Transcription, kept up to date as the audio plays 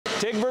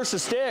TIG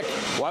versus stick.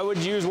 Why would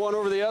you use one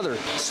over the other?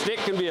 Stick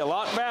can be a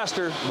lot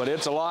faster, but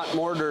it's a lot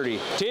more dirty.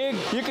 TIG,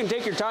 you can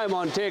take your time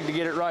on TIG to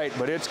get it right,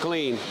 but it's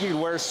clean. You can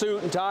wear a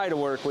suit and tie to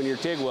work when you're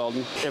TIG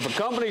welding. If a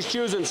company's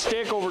choosing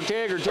stick over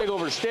TIG or TIG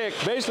over stick,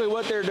 basically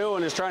what they're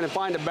doing is trying to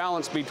find a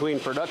balance between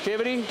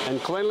productivity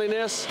and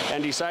cleanliness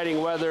and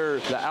deciding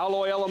whether the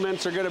alloy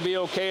elements are going to be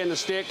okay in the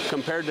stick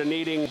compared to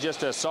needing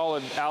just a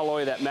solid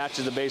alloy that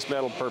matches the base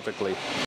metal perfectly.